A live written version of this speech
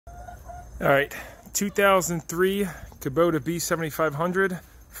All right, 2003 Kubota B7500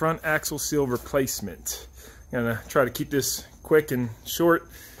 front axle seal replacement. I'm gonna try to keep this quick and short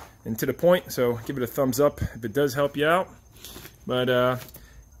and to the point, so give it a thumbs up if it does help you out. But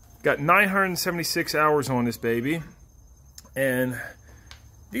got 976 hours on this baby, and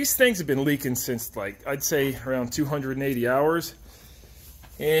these things have been leaking since, like, I'd say around 280 hours.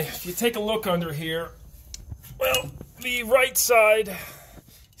 And if you take a look under here, well, the right side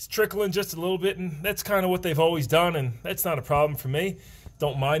is trickling just a little bit, and that's kind of what they've always done, and that's not a problem for me.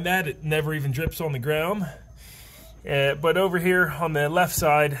 Don't mind that. It never even drips on the ground. But over here on the left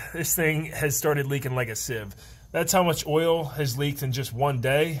side, this thing has started leaking like a sieve. That's how much oil has leaked in just one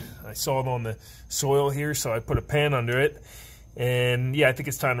day. I saw it on the soil here, so I put a pan under it. And yeah, I think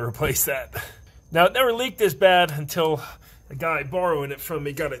it's time to replace that. Now, it never leaked this bad until a guy borrowing it from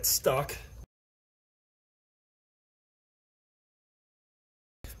me got it stuck.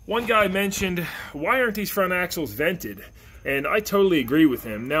 One guy mentioned, why aren't these front axles vented? And I totally agree with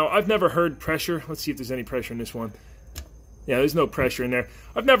him. Now, I've never heard pressure. Let's see if there's any pressure in this one. Yeah, there's no pressure in there.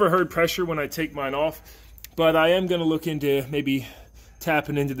 I've never heard pressure when I take mine off, but I am going to look into maybe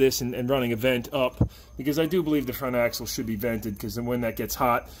tapping into this and running a vent up, because I do believe the front axle should be vented, because then when that gets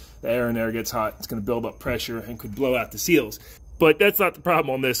hot, the air in there gets hot, it's going to build up pressure and could blow out the seals. But that's not the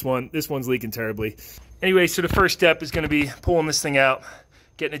problem on this one. This one's leaking terribly. Anyway, so the first step is going to be pulling this thing out,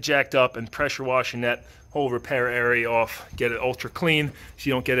 getting it jacked up, and pressure washing that whole repair area off. Get it ultra clean so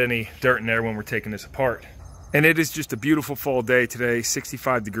you don't get any dirt in there when we're taking this apart. And it is just a beautiful fall day today.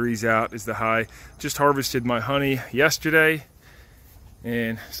 65 degrees out is the high. Just harvested my honey yesterday,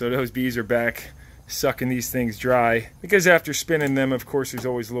 and so those bees are back sucking these things dry, because after spinning them, of course, there's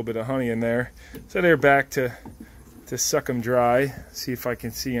always a little bit of honey in there. So they're back to suck them dry. See if I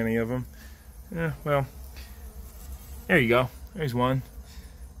can see any of them. Yeah, well, there you go. There's one.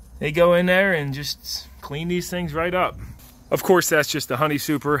 They go in there and just clean these things right up. Of course, that's just the honey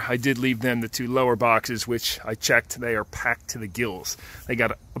super. I did leave them the two lower boxes, which I checked. They are packed to the gills. They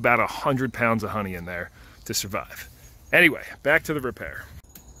got about 100 pounds of honey in there to survive. Anyway, back to the repair.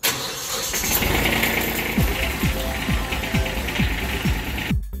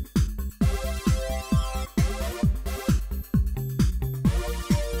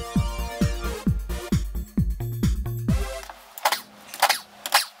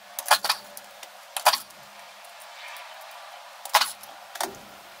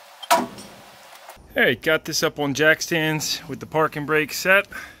 Hey, got this up on jack stands with the parking brake set,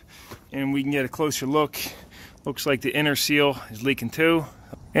 and we can get a closer look. Looks like the inner seal is leaking too,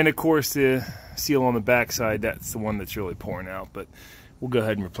 and of course the seal on the back side, that's the one that's really pouring out, but we'll go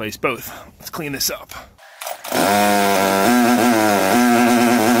ahead and replace both. Let's clean this up.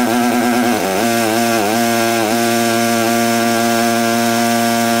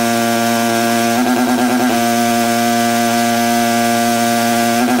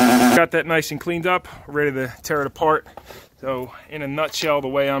 Got that nice and cleaned up, ready to tear it apart. So in a nutshell, the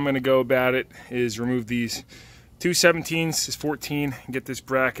way I'm going to go about it is remove these 2/17s, this 14, and get this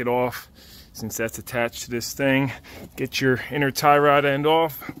bracket off, since that's attached to this thing. Get your inner tie rod end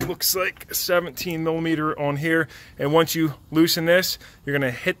off. Looks like a 17 millimeter on here. And once you loosen this, you're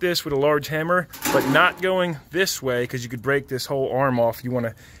going to hit this with a large hammer, but not going this way, because you could break this whole arm off. You want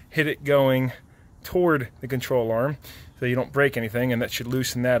to hit it going toward the control arm, so you don't break anything, and that should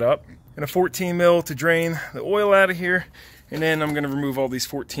loosen that up. And a 14 mil to drain the oil out of here, and then I'm going to remove all these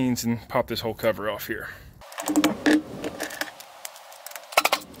 14s and pop this whole cover off here.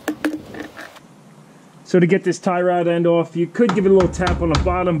 So to get this tie rod end off, you could give it a little tap on the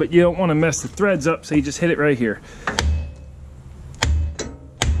bottom, but you don't want to mess the threads up, so you just hit it right here.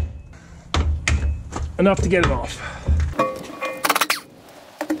 Enough to get it off.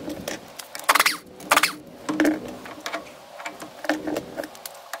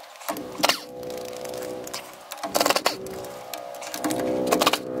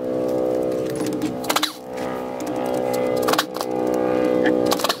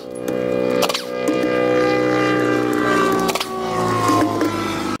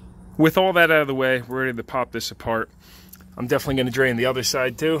 With all that out of the way, we're ready to pop this apart. I'm definitely going to drain the other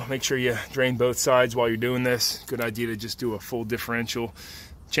side too. Make sure you drain both sides while you're doing this. Good idea to just do a full differential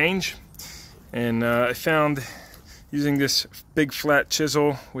change. And I found using this big flat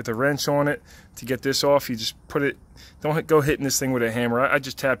chisel with a wrench on it to get this off, you just put it, don't go hitting this thing with a hammer. I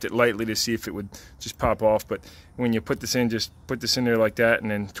just tapped it lightly to see if it would just pop off. But when you put this in, just put this in there like that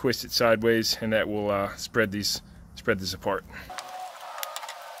and then twist it sideways, and that will spread this apart.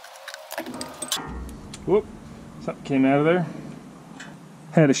 Whoop, something came out of there.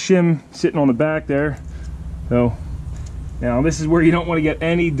 Had a shim sitting on the back there, so Now this is where you don't want to get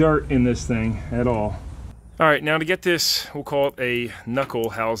any dirt in this thing at all. Alright, now to get this, we'll call it a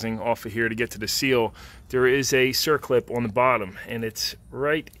knuckle housing off of here to get to the seal, there is a circlip on the bottom, and it's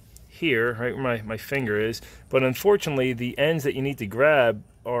right here, right where my finger is, but unfortunately the ends that you need to grab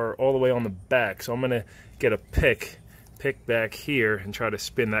are all the way on the back, so I'm going to get a pick back here and try to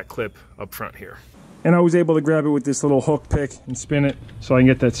spin that clip up front here. And I was able to grab it with this little hook pick and spin it so I can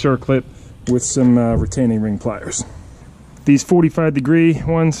get that circlip with some retaining ring pliers. These 45-degree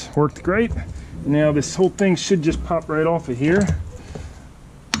ones worked great. Now this whole thing should just pop right off of here.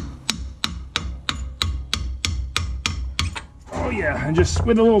 Oh yeah, and just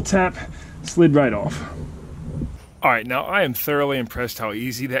with a little tap, slid right off. Alright, now I am thoroughly impressed how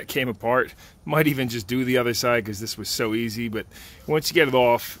easy that came apart. Might even just do the other side because this was so easy, but once you get it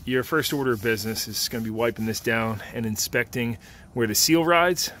off, your first order of business is going to be wiping this down and inspecting where the seal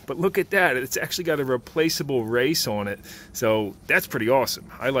rides. But look at that, it's actually got a replaceable race on it, so that's pretty awesome.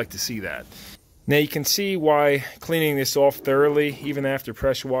 I like to see that. Now you can see why cleaning this off thoroughly, even after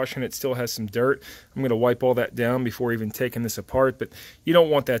pressure washing it, still has some dirt. I'm going to wipe all that down before even taking this apart, but you don't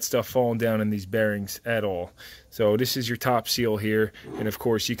want that stuff falling down in these bearings at all. So this is your top seal here, and of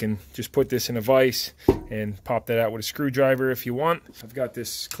course you can just put this in a vise and pop that out with a screwdriver if you want. I've got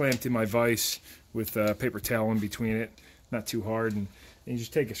this clamped in my vise with a paper towel in between it, not too hard, and you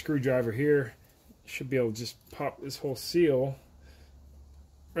just take a screwdriver here, you should be able to just pop this whole seal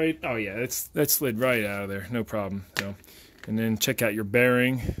right. Oh yeah, that slid right out of there, no problem. So, and then check out your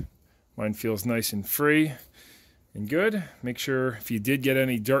bearing. Mine feels nice and free and good. Make sure if you did get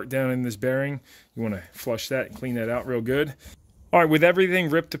any dirt down in this bearing, you want to flush that and clean that out real good. All right, with everything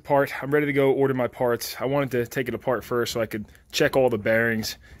ripped apart, I'm ready to go order my parts. I wanted to take it apart first so I could check all the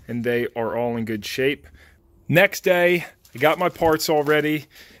bearings, and they are all in good shape. Next day, I got my parts all ready,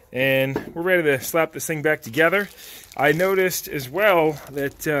 and we're ready to slap this thing back together. I noticed as well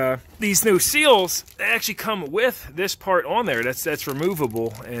that these new seals, they actually come with this part on there. That's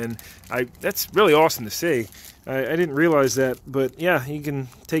removable, and that's really awesome to see. I didn't realize that, but yeah, you can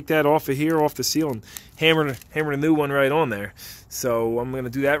take that off of here, off the seal, and hammer a new one right on there. So I'm going to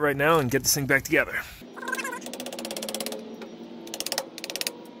do that right now and get this thing back together.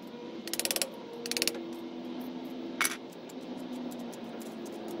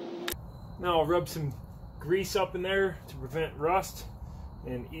 Now I'll rub some grease up in there to prevent rust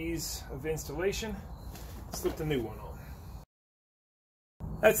and ease of installation. Slip the new one on.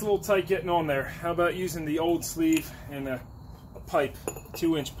 That's a little tight getting on there. How about using the old sleeve and a pipe, a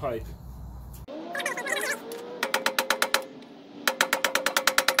 2-inch pipe.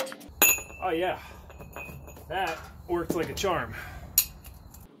 Oh yeah, that worked like a charm.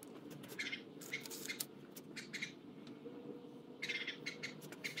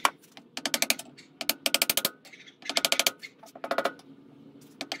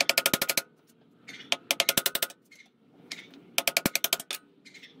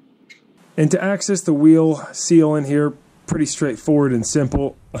 And to access the wheel seal in here, pretty straightforward and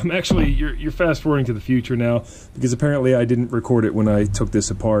simple. Actually, you're fast forwarding to the future now, because apparently I didn't record it when I took this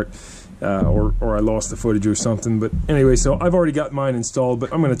apart, or I lost the footage or something. But anyway, so I've already got mine installed,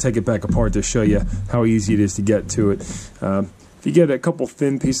 but I'm going to take it back apart to show you how easy it is to get to it. If you get a couple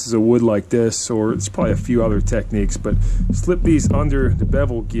thin pieces of wood like this, or it's probably a few other techniques, but slip these under the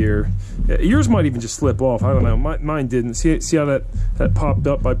bevel gear. Yours might even just slip off. I don't know. Mine didn't. See how that popped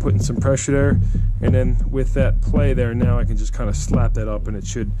up by putting some pressure there? And then with that play there, now I can just kind of slap that up and it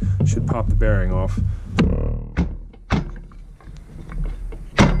should pop the bearing off.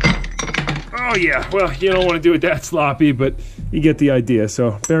 Oh yeah, well, you don't want to do it that sloppy, but you get the idea.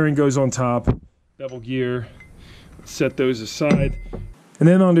 So bearing goes on top, bevel gear. Set those aside, and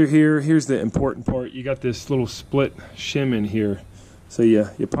then under here, here's the important part. You got this little split shim in here, so you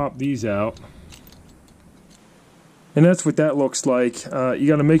pop these out, and that's what that looks like. You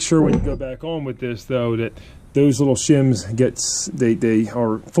got to make sure when you go back on with this, though, that those little shims they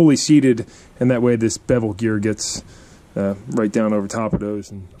are fully seated, and that way this bevel gear gets right down over top of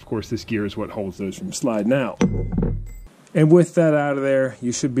those, and of course this gear is what holds those from sliding out. And with that out of there,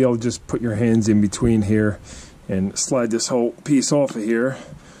 you should be able to just put your hands in between here and slide this whole piece off of here,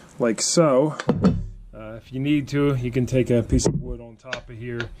 like so. If you need to, you can take a piece of wood on top of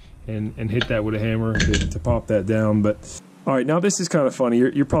here and hit that with a hammer to pop that down. But all right, now this is kind of funny.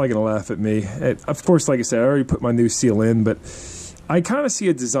 You're probably going to laugh at me. Of course, like I said, I already put my new seal in, but I kind of see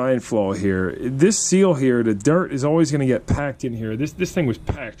a design flaw here. This seal here, the dirt is always going to get packed in here. This thing was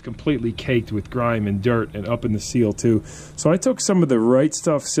packed, completely caked with grime and dirt, and up in the seal too. So I took some of the Right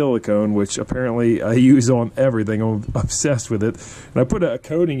Stuff silicone, which apparently I use on everything. I'm obsessed with it. And I put a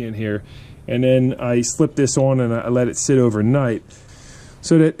coating in here. and then I slip this on and I let it sit overnight,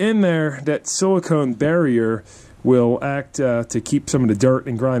 so that in there, that silicone barrier will act to keep some of the dirt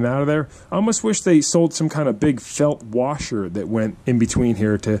and grime out of there. I almost wish they sold some kind of big felt washer that went in between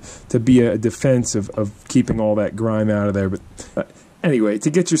here to be a defense of keeping all that grime out of there. But anyway, to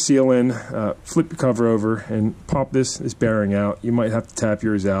get your seal in, flip the cover over and pop this bearing out. You might have to tap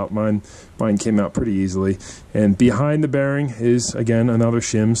yours out. Mine came out pretty easily. And behind the bearing is, again, another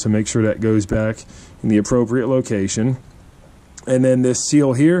shim, so make sure that goes back in the appropriate location. And then this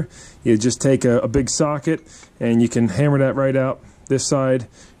seal here, you just take a big socket and you can hammer that right out this side,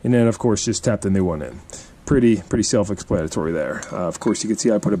 and then of course just tap the new one in. Pretty self-explanatory there. Of course you can see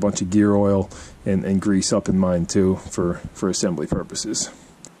I put a bunch of gear oil and grease up in mine too for assembly purposes.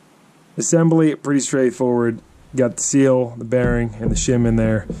 Assembly, pretty straightforward. Got the seal, the bearing, and the shim in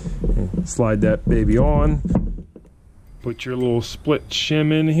there. And slide that baby on. Put your little split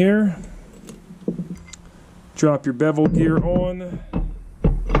shim in here. Drop your bevel gear on,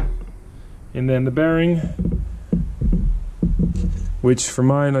 and then the bearing, which for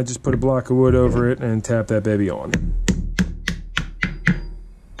mine I just put a block of wood over it and tap that baby on.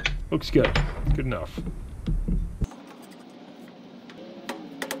 Looks good. Good enough.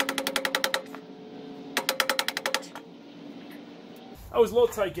 I was a little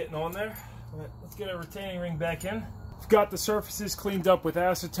tight getting on there, but let's get our retaining ring back in. Got the surfaces cleaned up with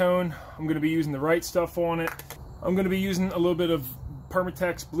acetone. I'm going to be using the right stuff on it. I'm going to be using a little bit of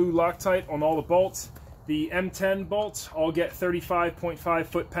Permatex Blue Loctite on all the bolts. The M10 bolts all get 35.5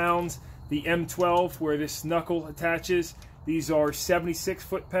 foot-pounds. The M12, where this knuckle attaches, these are 76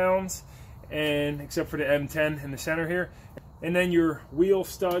 foot-pounds, and except for the M10 in the center here. And then your wheel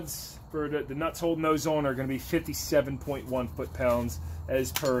studs for the nuts holding those on are going to be 57.1 foot-pounds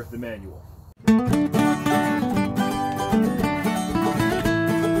as per the manual.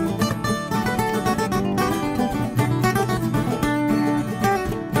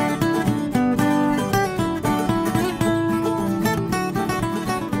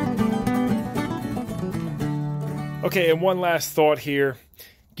 Okay, and one last thought here,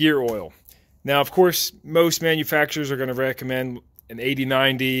 gear oil. Now, of course, most manufacturers are going to recommend an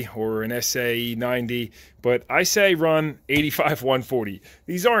 80-90 or an SA-90, but I say run 85-140.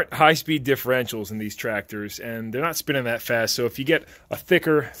 These aren't high-speed differentials in these tractors, and they're not spinning that fast, so if you get a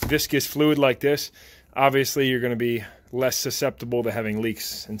thicker, viscous fluid like this, obviously you're going to be less susceptible to having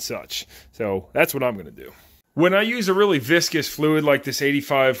leaks and such. So that's what I'm going to do. When I use a really viscous fluid like this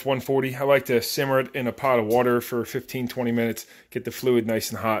 85-140, I like to simmer it in a pot of water for 15-20 minutes, get the fluid nice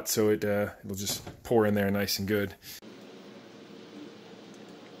and hot so it'll just pour in there nice and good.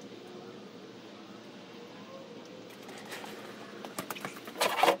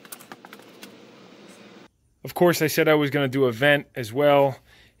 Of course, I said I was going to do a vent as well,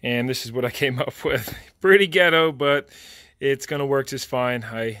 and this is what I came up with. Pretty ghetto, but it's going to work just fine.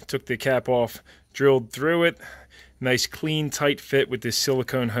 I took the cap off, drilled through it, nice clean tight fit with this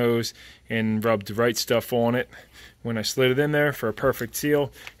silicone hose, and rubbed the right stuff on it when I slid it in there for a perfect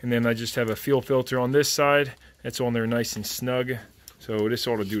seal. And then I just have a fuel filter on this side. It's on there nice and snug, so this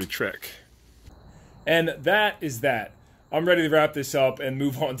ought to do the trick. And that is that. I'm ready to wrap this up and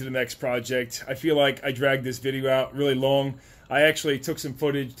move on to the next project. I feel like I dragged this video out really long. I actually took some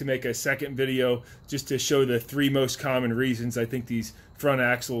footage to make a second video just to show the 3 most common reasons I think these front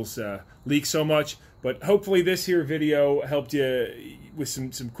axles leak so much. But hopefully this here video helped you with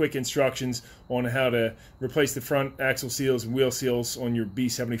some quick instructions on how to replace the front axle seals and wheel seals on your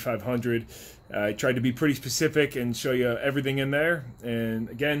B7500. I tried to be pretty specific and show you everything in there. And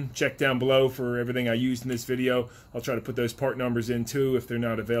again, check down below for everything I used in this video. I'll try to put those part numbers in too if they're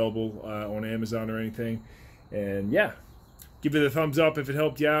not available on Amazon or anything. And yeah, give it a thumbs up if it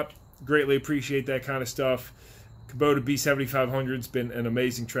helped you out. Greatly appreciate that kind of stuff. Kubota B7500's been an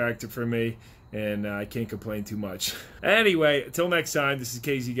amazing tractor for me, and I can't complain too much. Anyway, until next time, this is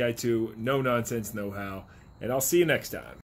KZ Guy 2, No Nonsense Know How, and I'll see you next time.